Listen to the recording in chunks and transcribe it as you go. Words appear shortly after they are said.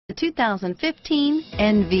The 2015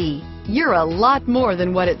 NV. You're a lot more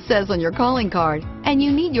than what it says on your calling card, and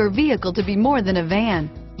you need your vehicle to be more than a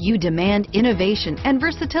van. You demand innovation and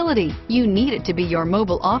versatility. You need it to be your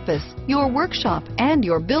mobile office, your workshop, and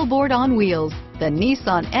your billboard on wheels. The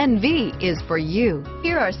Nissan NV is for you.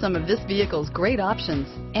 Here are some of this vehicle's great options: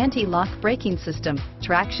 anti-lock braking system,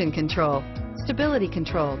 traction control, stability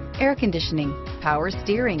control, air conditioning, power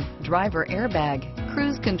steering, driver airbag,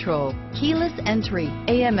 cruise control, keyless entry,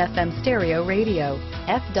 AM/FM stereo radio,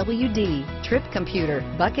 FWD, trip computer,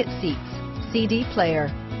 bucket seats, CD player,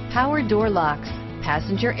 power door locks,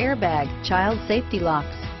 passenger airbag, child safety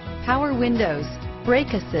locks, power windows,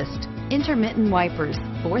 brake assist, intermittent wipers,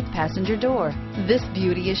 fourth passenger door. This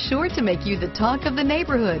beauty is sure to make you the talk of the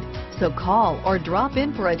neighborhood. So call or drop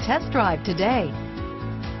in for a test drive today.